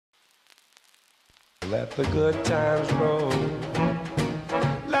Let the good times roll.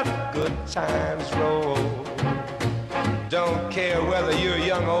 Let the good times roll. Don't care whether you're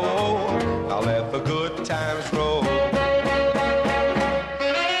young or old. I'll let the good times roll.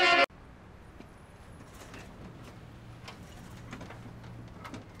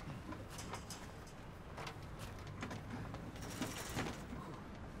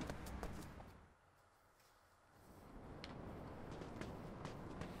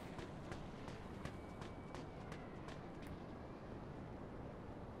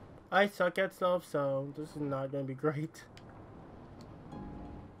 I suck at stuff, so this is not going to be great.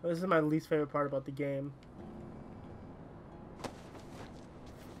 This is my least favorite part about the game.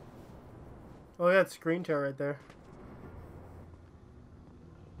 Oh, yeah, it's screen tear right there.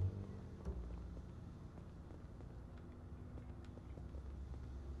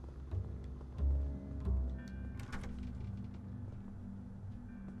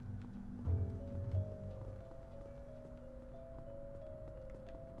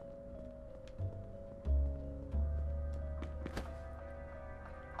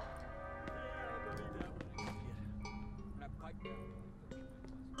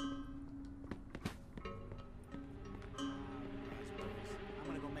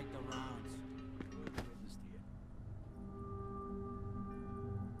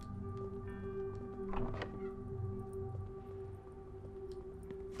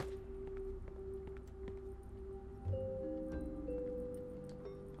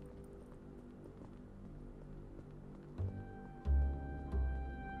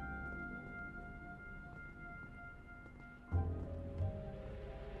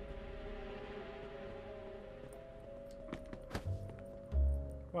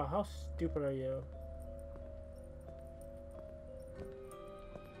 Wow, how stupid are you?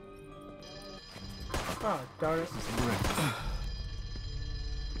 Oh, darn it.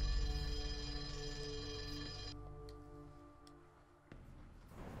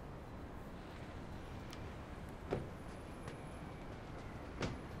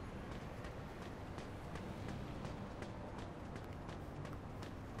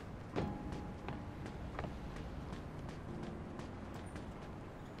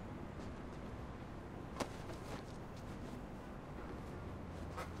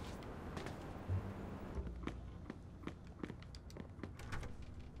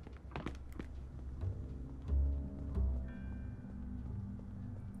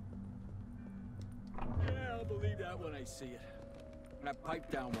 I'll believe that when I see it. Now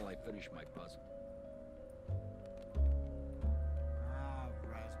pipe down while I finish my puzzle. Ah,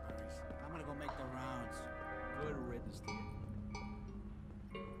 raspberries. I'm gonna go make the rounds. Good riddance to you.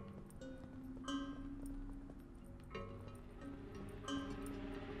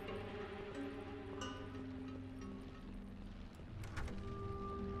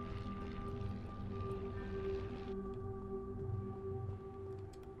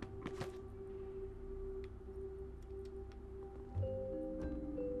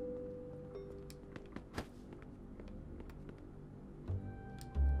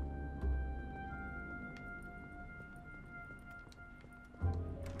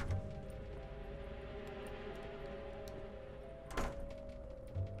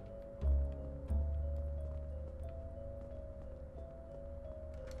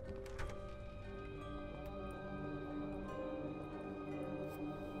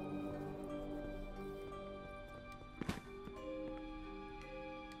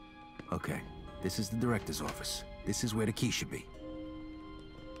 Okay, this is the director's office. This is where the key should be. You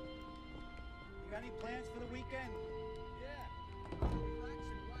got any plans for the weekend? Yeah. Relax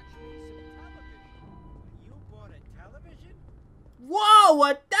and watch me some television. You bought a television? Whoa,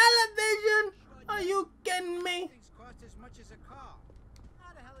 a television? Are you kidding me? Things cost as much as a car.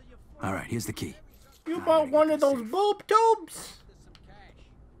 How the hell are you? All right, here's the key. You I'm bought gonna one get of this those safe. boob tubes? There's some cash.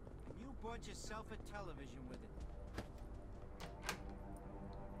 You bought yourself a television with it.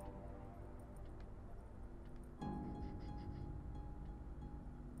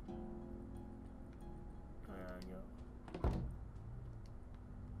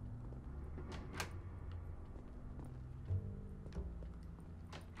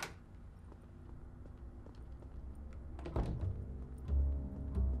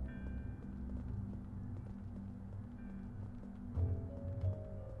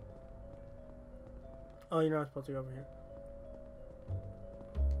 Oh, you're not supposed to go over here.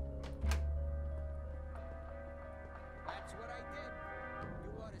 That's what I did.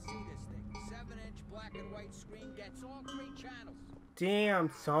 You ought to see this thing. 7-inch black and white screen gets all 3 channels. Damn,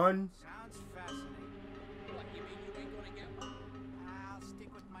 son. Sounds fascinating. What, you mean you ain't gonna get one? I'll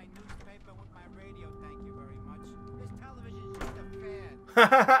stick with my newspaper and with my radio, thank you very much. This television's just a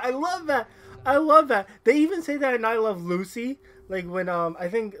fad. I love that. I love that. They even say that in I Love Lucy. Like when I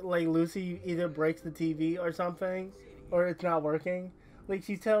think like Lucy either breaks the TV or something, or it's not working. Like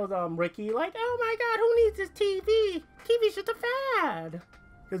she tells Ricky like, "Oh my God, who needs this TV? TV's just a fad."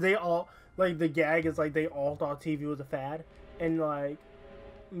 Because they all like the gag is like they all thought TV was a fad, and like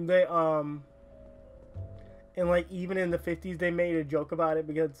they and like even in the 50s they made a joke about it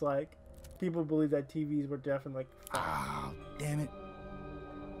because like people believe that TVs were definitely like. Oh, damn it.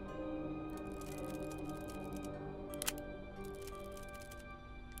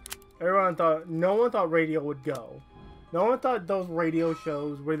 No one thought radio would go. No one thought those radio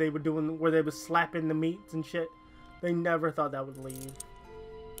shows where they were slapping the meats and shit, they never thought that would leave.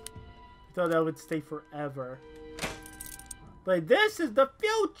 They thought that would stay forever. Like, this is the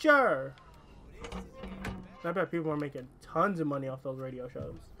future! I bet people are making tons of money off those radio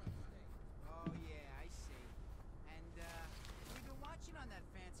shows. Oh yeah, I see. And we've been watching on that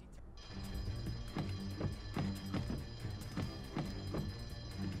fancy.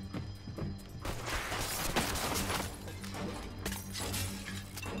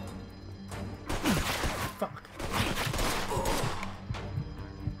 Fuck.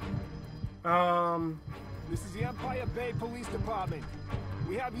 This is the Empire Bay Police Department.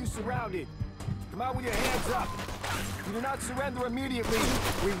 We have you surrounded. Come out with your hands up. If you do not surrender immediately,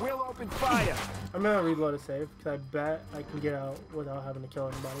 we will open fire. I'm gonna reload a save, because I bet I can get out without having to kill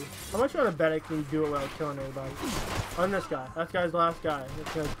anybody. How much you want to bet I can do it without killing anybody? On this guy. That guy's the last guy.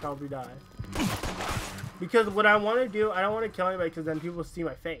 This guy's probably die. Because what I want to do, I don't want to kill anybody because then people will see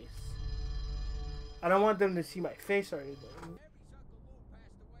my face. I don't want them to see my face or anything. Mary's Uncle Lou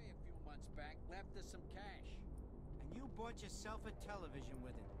passed away a few months back, left us some cash. And you bought yourself a television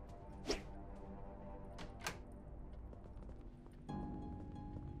with it.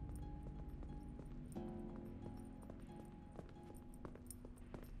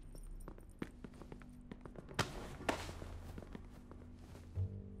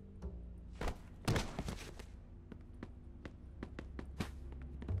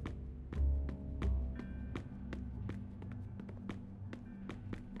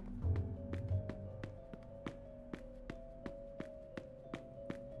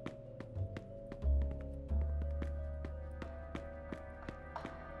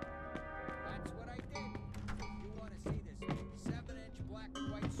 That's what I did. You ought to see this thing. 7-inch black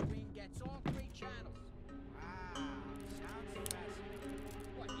and white screen gets all 3 channels. Wow, sounds fascinating.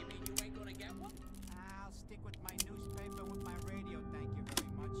 What, you mean you ain't gonna get one? I'll stick with my newspaper with my radio, thank you very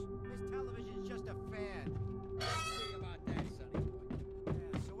much. This television's just a fad. We'll see about that, sonny boy.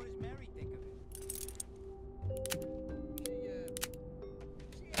 Yeah, so what does Mary think of it? She ain't seen it yet.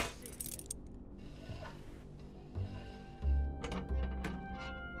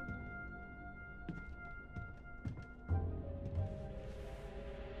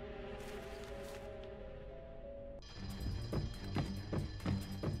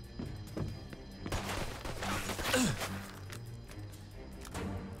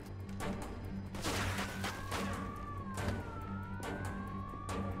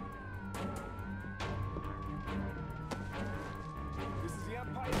 This is the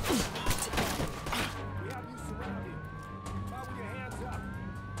Empire. We have you surrounded. Come out with your hands up.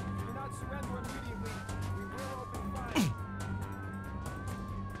 If you do not surrender immediately, we will open fire.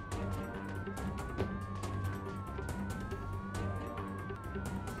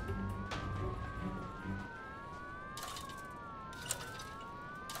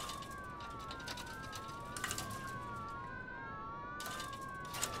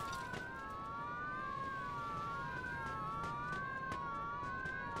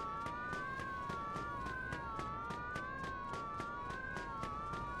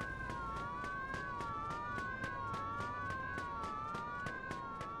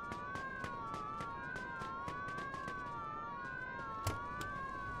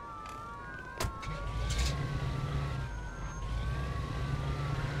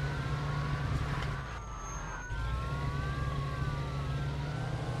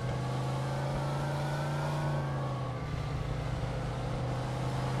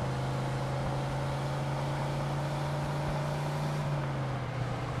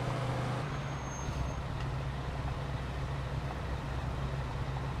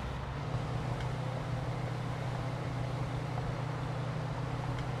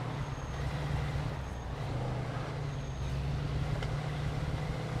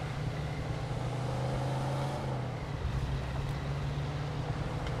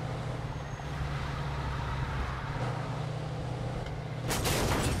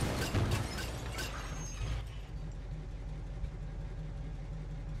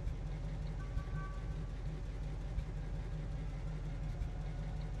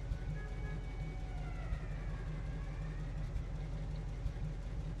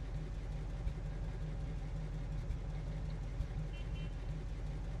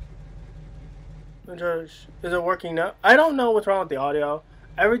 Is it working now? I don't know what's wrong with the audio.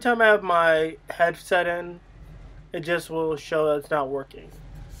 Every time I have my headset in, it just will show that it's not working.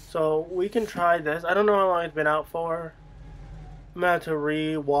 So we can try this. I don't know how long it's been out for. I'm gonna have to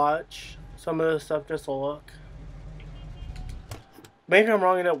re-watch some of this stuff just to look. Maybe I'm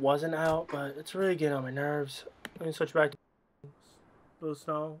wrong and it wasn't out, but it's really getting on my nerves. Let me switch back to blue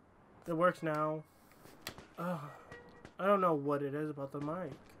snow. It works now. I don't know what it is about the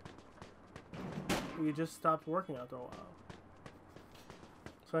mic. It just stopped working after a while.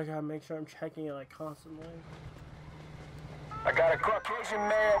 So I gotta make sure I'm checking it like constantly. I got a Caucasian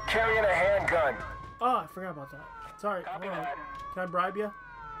male carrying a handgun. Oh, I forgot about that. Sorry. Copy Hold on. that. Can I bribe you?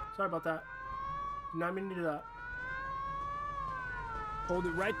 Sorry about that. Did not mean to do that. Hold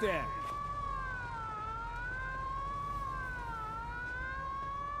it right there.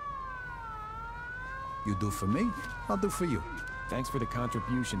 You do for me, I'll do for you. Thanks for the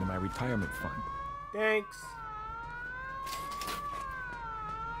contribution to my retirement fund. Thanks.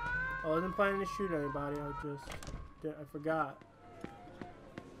 I wasn't planning to shoot anybody. I forgot.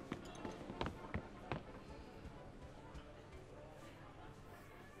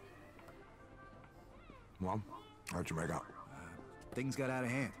 Well, how'd you make out? Things got out of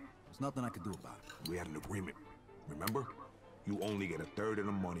hand. There's nothing I could do about it. We had an agreement. Remember? You only get a third of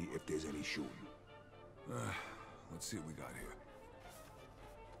the money if there's any shooting. Let's see what we got here.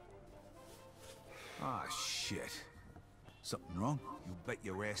 Ah, shit. Something wrong? You bet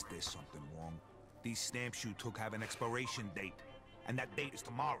your ass there's something wrong. These stamps you took have an expiration date, and that date is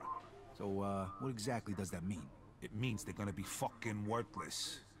tomorrow. So, what exactly does that mean? It means they're gonna be fucking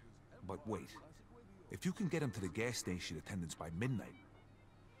worthless. But wait, if you can get them to the gas station attendants by midnight,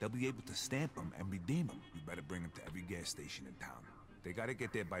 they'll be able to stamp them and redeem them. You better bring them to every gas station in town. They gotta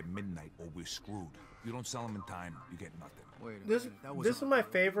get there by midnight or we're screwed. If you don't sell them in time, you get nothing. This is my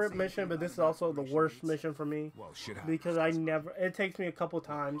favorite mission, but this is also the worst mission for me. Well, shit happens. Because it takes me a couple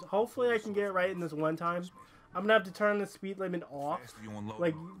times. Hopefully I can get it right in this one time. I'm gonna have to turn the speed limit off.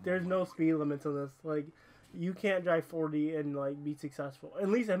 Like, there's no speed limits on this. Like, you can't drive 40 and, like, be successful. At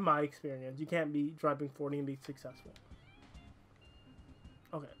least in my experience. You can't be driving 40 and be successful.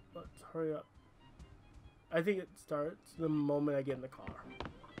 Okay, let's hurry up. I think it starts the moment I get in the car.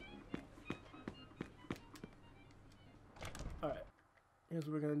 Alright. Here's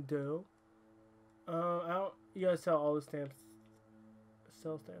what we're gonna do. You gotta sell all the stamps.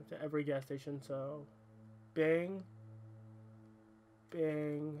 Sell stamps at every gas station, so bang.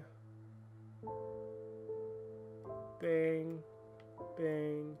 Bang. Bang.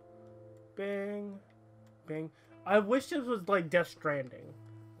 Bang. Bang. Bang. I wish this was like Death Stranding.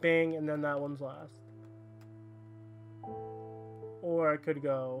 Bang, and then that one's last. Or I could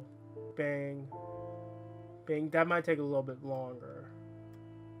go bang, bang. That might take a little bit longer.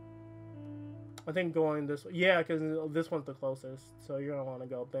 I think going this way. Yeah, because this one's the closest. So you're going to want to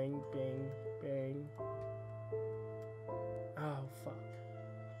go bang, bang, bang. Oh, fuck.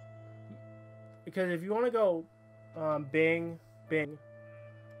 Because if you want to go bang, bang,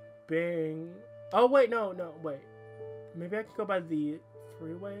 bang. Oh, wait, no, wait. Maybe I could go by the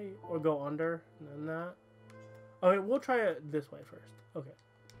freeway or go under and then that. Okay, we'll try it this way first. Okay.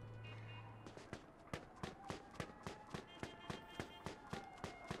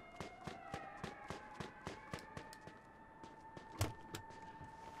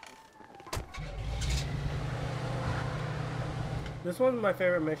 This one's my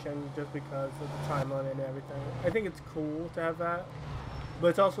favorite mission just because of the time limit and everything. I think it's cool to have that, but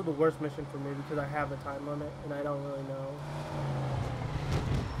it's also the worst mission for me because I have a time limit and I don't really know.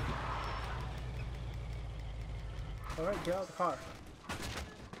 Alright, get out of the car.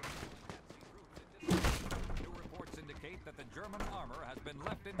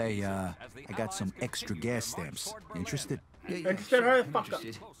 Hey, I got some extra gas stamps. Interested? Interested? Hurry the fuck up.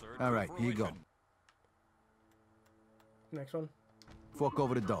 Alright, here you go. Next one. Fork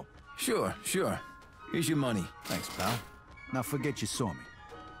over the dough. Sure. Here's your money. Thanks, pal. Now forget you saw me.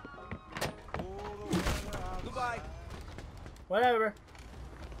 Goodbye. Whatever.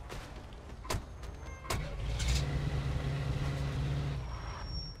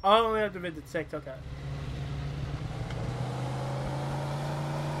 I only have to visit 6, okay.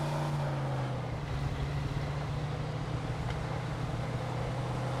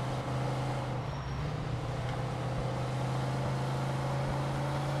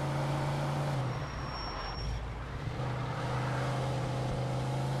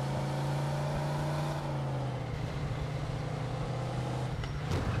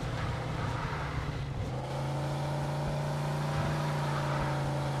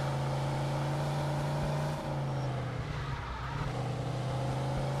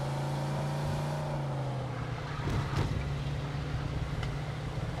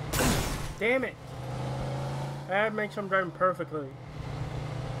 Damn it! I had to make sure I'm driving perfectly.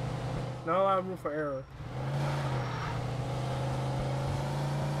 Not a lot of room for error.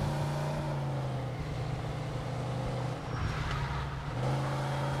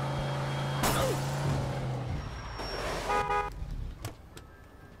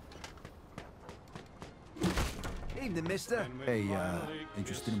 Evening, mister. Hey,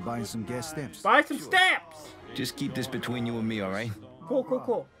 interested in buying some gas stamps? Buy some stamps! Just keep this between you and me, all right? Cool, cool,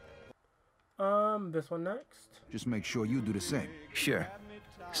 cool. This one next. Just make sure you do the same. Sure.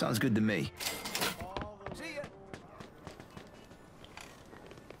 Sounds good to me. See ya.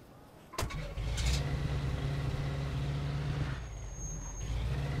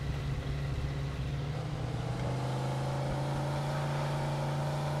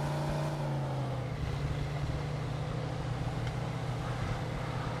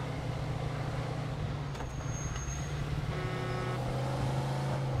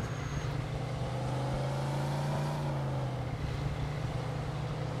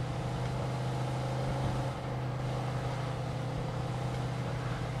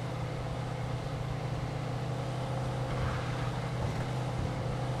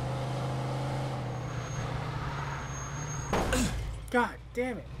 God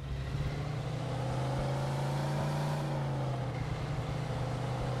damn it.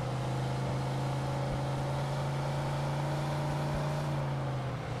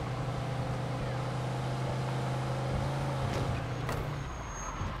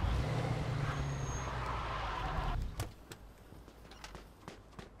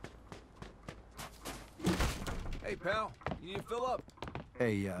 Hey, pal. You need to fill up?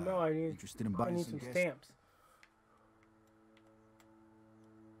 Hey, No, I need, interested in I buying need some some gas stamps.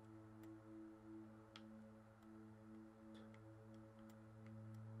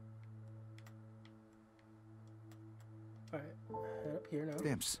 Alright, head up here now.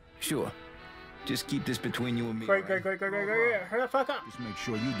 stamps? Sure. Just keep this between you and me. Great, all great, right? great, great, great, great, great. Hurry the fuck up. Just make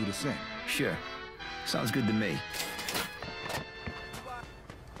sure you do the same. Sure. Sounds good to me.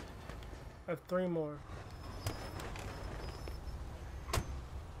 I have 3 more.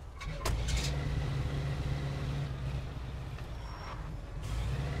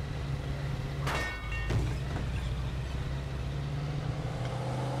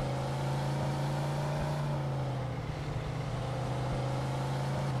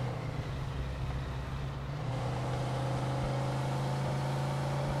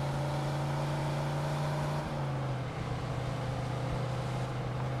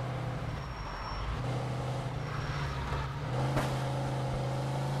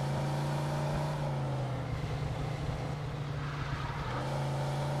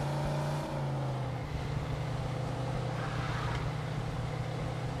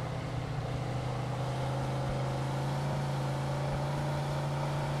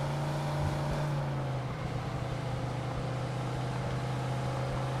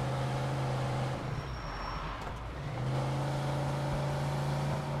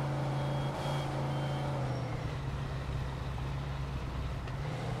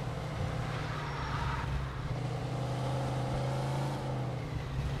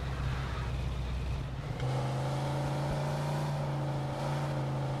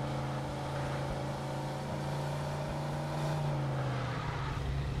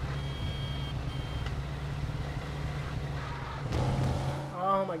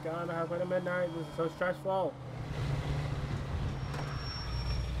 Oh my god, I'm halfway to midnight. This is so stressful.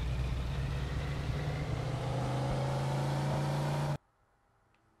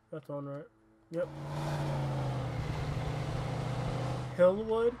 That's on right. Yep.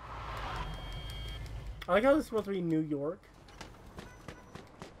 Hillwood. I like how this is supposed to be New York.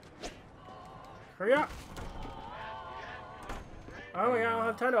 Hurry up! Oh my god, I don't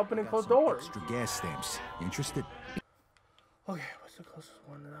have time to open and close doors. Extra gas stamps. Interested? Okay, what's the closest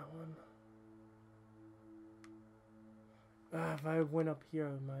one to that one? Ah, if I went up here,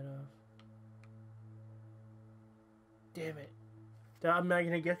 I might have. Damn it. I'm not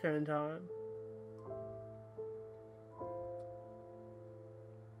gonna get there in time.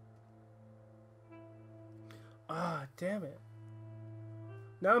 Ah, damn it.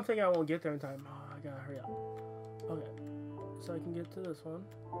 Now I'm thinking I won't get there in time. Oh, I gotta hurry up. Okay. So I can get to this one.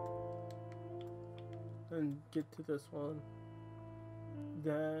 Then get to this one.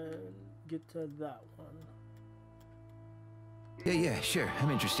 Then get to that one. Yeah, sure.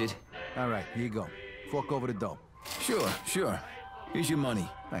 I'm interested. All right, here you go. Fork over the dough. Sure. Here's your money.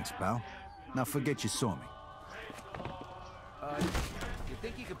 Thanks, pal. Now forget you saw me. You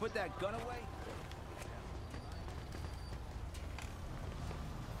think you could put that gun away?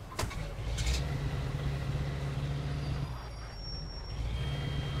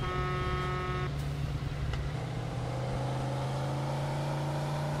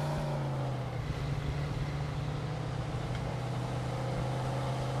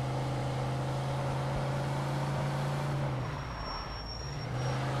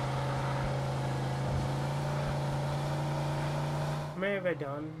 many have I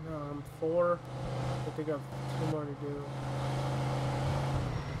done? 4. I think I have 2 more to do.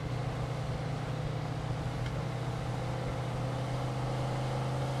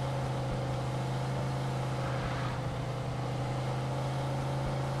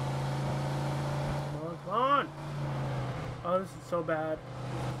 Come on! Oh, this is so bad.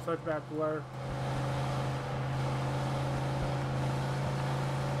 This is such bad blur.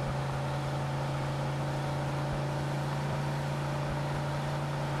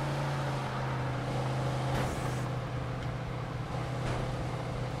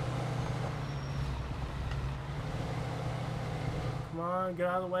 Come on, get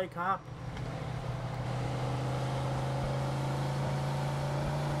out of the way, cop.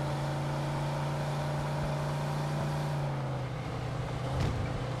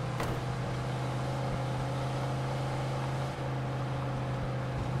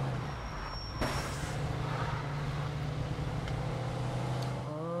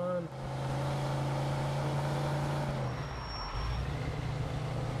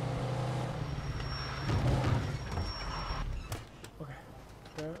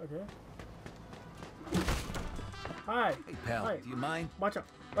 Okay. Hi. Hey, pal, Hi. do you mind? Watch out.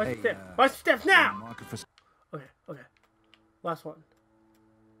 Watch Hey, your step. Watch your steps now! Market for Okay, okay. Last one.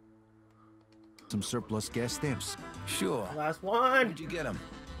 some surplus gas stamps. Sure. Last one! Where'd you get them?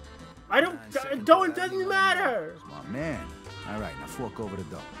 I don't... Second Don't, it thought, doesn't matter! Oh, man. All right, now fork over the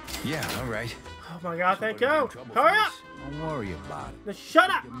dough. Yeah, all right. Oh my god, thank Somebody you! in trouble for Hurry up! this. Don't worry about it. Just shut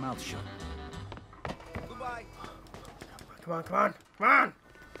up! Your mouth shut. Goodbye. Come on, come on, come on!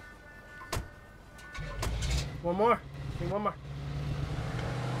 One more. Need one more.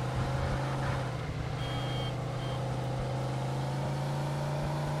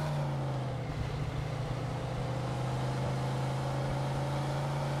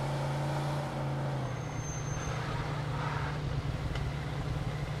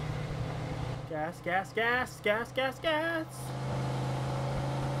 Gas, gas, gas, gas, gas, gas.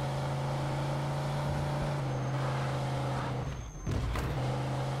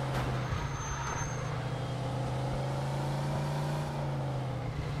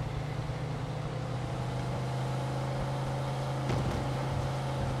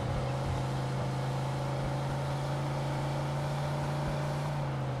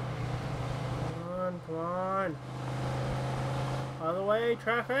 Come on. Out of the way,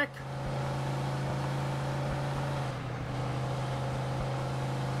 traffic.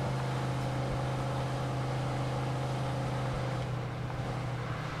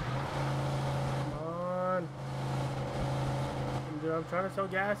 Come on. I'm trying to sell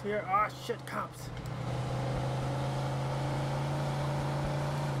gas here. Ah, oh, shit, cops.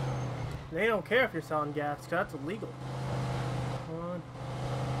 They don't care if you're selling gas, because that's illegal. Come on.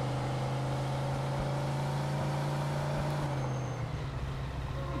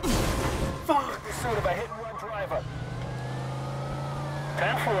 Fuck! Pursuit of a hit-and-run driver.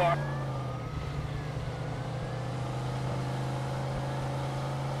 10-4.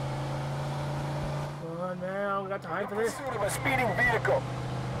 Come on, man. I don't got time for this. Pursuit of a speeding vehicle.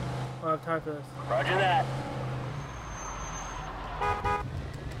 I don't have time for this. Roger that.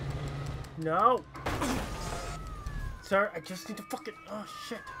 No! Sir, I just need to fucking... Oh,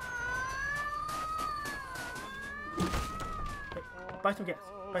 shit. Hey, buy some gas.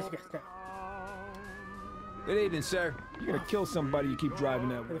 Buy some gas now. Good evening, sir. You're gonna kill somebody you keep driving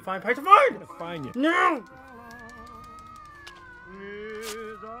that way. The fine price of fine! I'm gonna find you. No!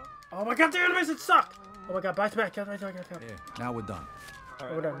 Oh my god, the animations suck! Oh my god, buy some gas. Buy some gas. Yeah, now we're done. No,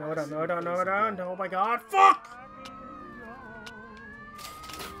 we're done. No, we're done. No, we're done. No, we're done. Oh my god, fuck!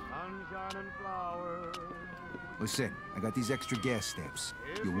 Listen, I got these extra gas stamps.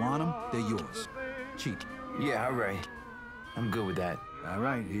 You want them? They're yours. Cheap. Yeah, all right. I'm good with that. All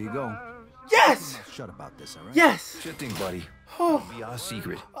right, here you go. Yes! Shut about this, all right? Yes! Sure thing, buddy. Oh, Be our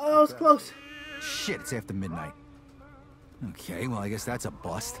secret. oh, that was close. Shit, it's after midnight. Okay, well, I guess that's a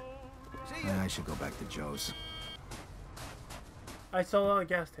bust. I should go back to Joe's. I sold all the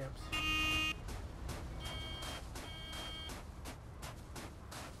gas stamps.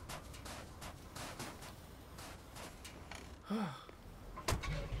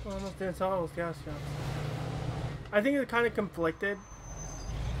 Almost didn't sell all those gas stamps. I think it's kind of conflicted.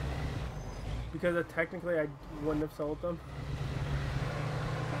 Because technically I wouldn't have sold them.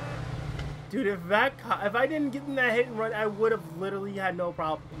 Dude, if I didn't get in that hit and run, I would have literally had no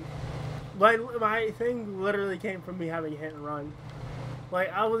problem. Like, my thing literally came from me having a hit and run.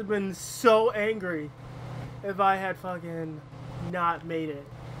 Like, I would have been so angry if I had fucking not made it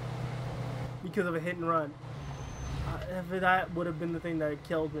because of a hit and run. If that would have been the thing that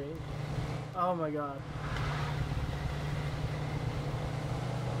killed me. Oh my god.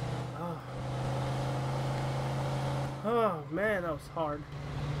 Oh man, that was hard.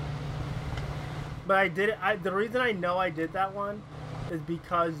 But I did it. The reason I know I did that one is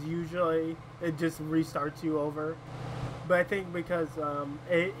because usually it just restarts you over. But I think because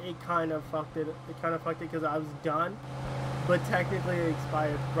it kind of fucked it. It kind of fucked it because I was done, but technically it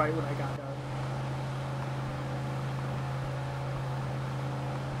expired right when I got done.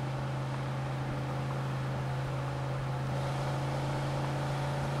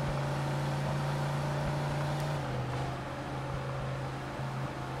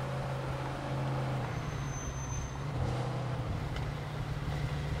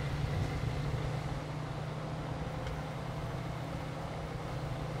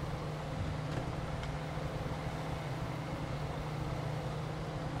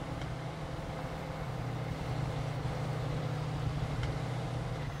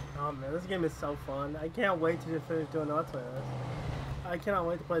 Oh man, this game is so fun. I can't wait to just finish doing the Let's Play this. I cannot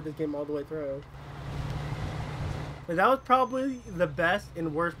wait to play this game all the way through. Like, that was probably the best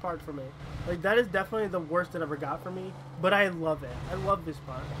and worst part for me. Like, that is definitely the worst it ever got for me, but I love it. I love this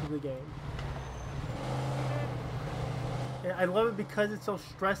part of the game. And I love it because it's so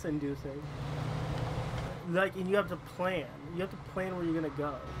stress-inducing. Like, and you have to plan. You have to plan where you're gonna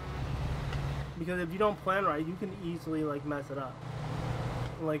go. Because if you don't plan right, you can easily, like, mess it up.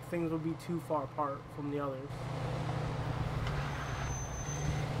 Like, things will be too far apart from the others.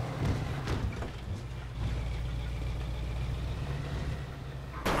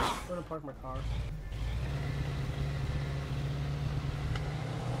 I'm gonna park my car.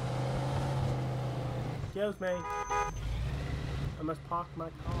 Excuse me. I must park my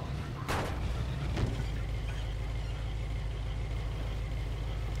car.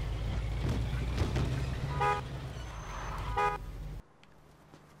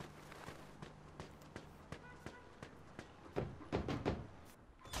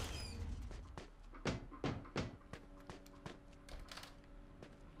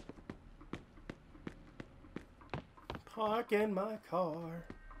 Park in my car.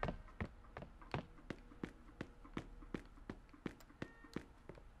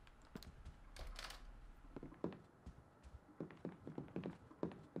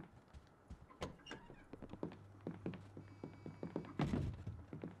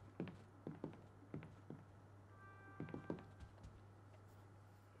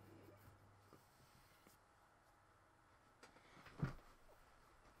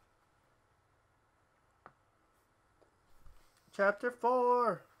 Chapter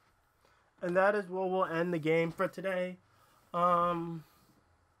 4, and that is where we'll end the game for today, or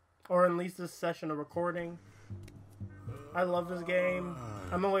at least this session of recording. I love this game.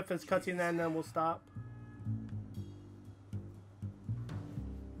 I'm gonna wait for this cutscene and then we'll stop.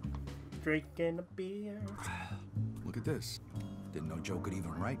 Drinking a beer. Look at this. Didn't know Joe could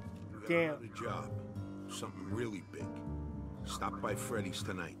even write. Damn. Got a job. Something really big. Stop by Freddy's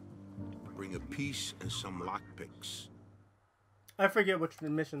tonight. Bring a piece and some lockpicks. I forget which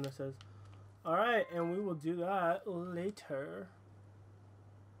mission this is. Alright, and we will do that later.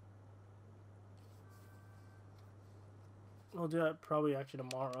 We'll do that probably actually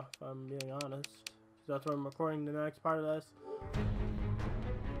tomorrow, if I'm being honest. That's why I'm recording the next part of this.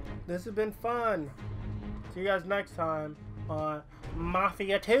 This has been fun. See you guys next time on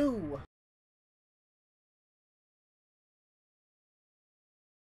Mafia 2.